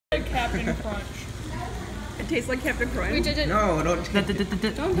Captain Crunch. It tastes like Captain Crunch. Wait, No, don't. Don't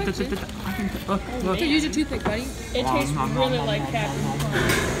touch it. Look. Use your toothpick, buddy. It tastes really like Captain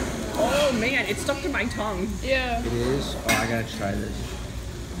Crunch. Oh man, it's stuck to my tongue. Yeah. It is? Oh, I gotta try this.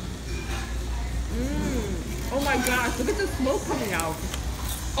 Oh my gosh, look at the smoke coming out.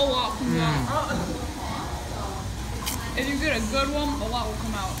 A lot comes out. If you get a good one, a lot will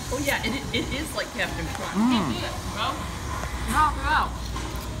come out. Oh yeah, it is like Captain Crunch. Eat it, bro. Knock it out.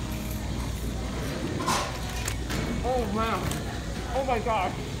 Oh man. Oh my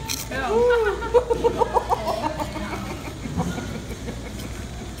gosh. Yeah.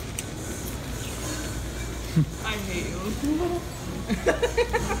 I hate you.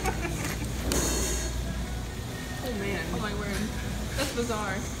 Oh man. Oh my word. That's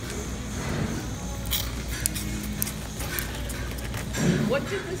bizarre. What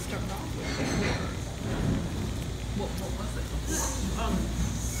did this start off with? What was it?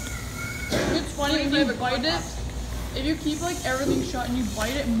 It's funny when you bite it. If you keep like everything shut and you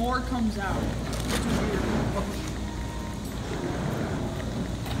bite it, more comes out. It's weird.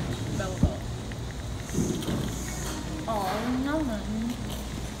 Bella Bella. Oh, no, no.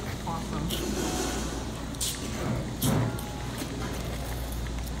 Awesome.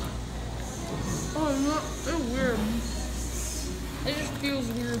 Oh, no, it's weird. It just feels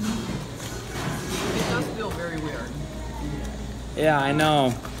weird. It does feel very weird. Yeah, I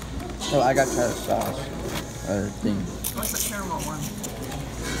know. Oh, I gotta try the sauce. Other thing. What's the caramel one?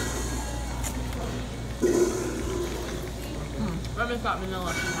 I just got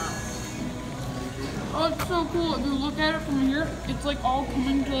vanilla tomorrow. Oh, it's so cool. If you look at it from here, it's like all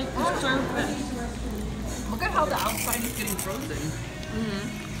coming to like the surface. Look at how the outside is getting frozen.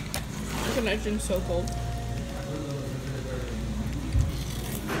 Look at that thing's so cold.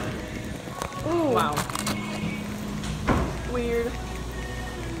 Ooh. Wow. Weird.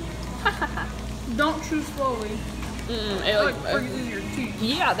 Don't chew slowly. It Like freezes your teeth.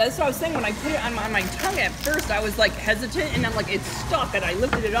 yeah, that's what I was saying. When I put it on my tongue at first, I was like hesitant, and then like it stuck, and I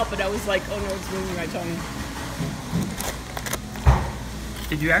lifted it up, and I was like, oh no, it's moving my tongue.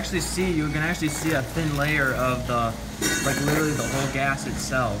 If you actually see, you can actually see a thin layer of the, like literally the whole gas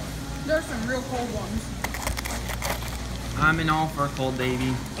itself. There's some real cold ones. I'm in all for a cold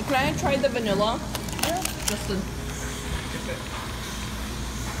baby. Can I try the vanilla? Yeah. Just to.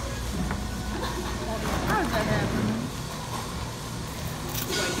 How does that happen?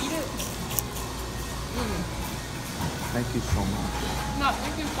 Do I eat it? Thank you so much. No,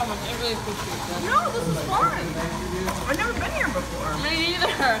 thank you so much. It really appreciates that. No, this is fun. I've never been here before. Me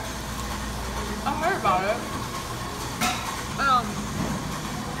neither. I heard about it.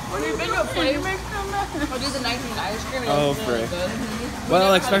 When you've been to a place, I'll do the 19 ice cream. And Oh, it's really frick. good.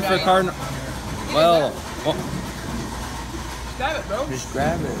 Well, expect for cardinal. Well, Grab it, bro. just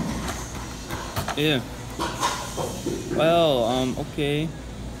grab it. Yeah. Well, okay.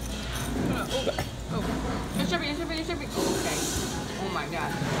 Oh. It's shipping. Oh, okay. Oh my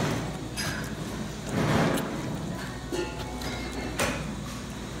god.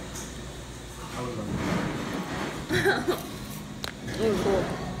 Cool.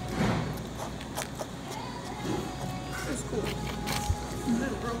 It's cool.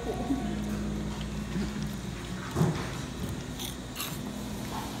 It's real cool.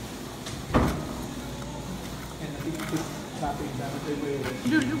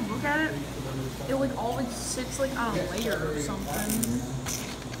 Dude, you look at it, it like always sits like on a layer or something.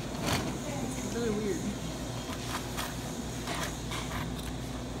 It's really weird.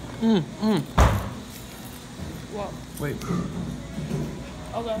 What? Wait.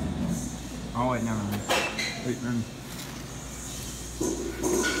 Okay. Oh wait, never mind. Wait, then.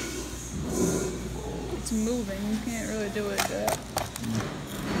 It's moving. You can't really do it yet.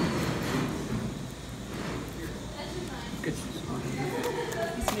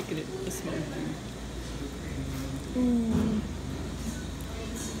 He's making it a small thing. Ooh.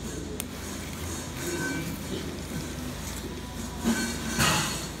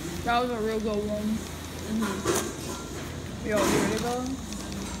 That was a real good one. Yo, you ready to go?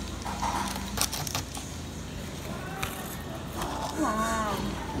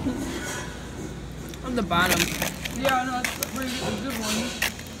 On the bottom. Yeah, no, it's a pretty good one.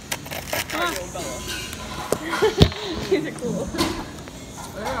 Ah. These are cool.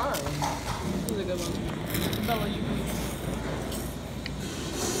 They are. This is a good one. Bella, you can.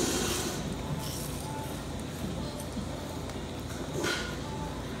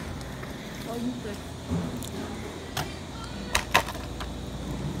 Oh, you sick.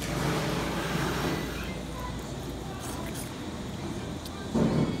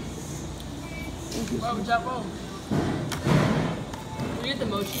 What was that roll? You get the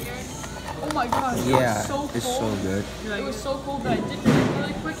motion yet? Oh my god, it Yeah, was so it's so cold. good. It was so cold that I dipped it in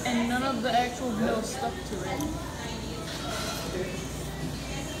really quick and none of the actual vanilla stuck to it.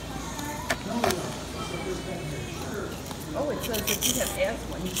 Oh, it says if you have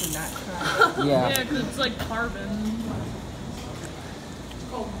asthma, you cannot try. Yeah. Yeah, because it's like carbon.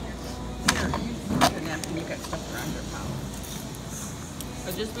 Oh, here, use your napkin. You got stuff around your mouth.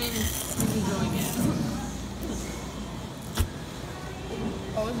 It just means he's enjoying it.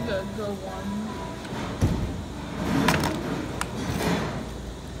 Oh, it's good. Go one.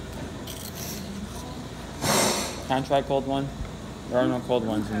 Can I try cold one? There are no cold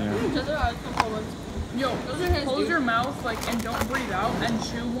ones in here. Just yo, close your mouth like and don't breathe out and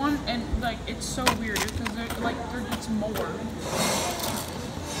chew one and like it's so weird because there gets more.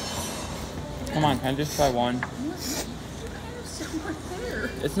 Come on, can I just try one? There.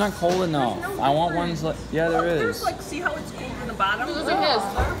 It's not cold enough. I want ones like, yeah, there There's is. like, see how it's cold in the bottom? Look at his.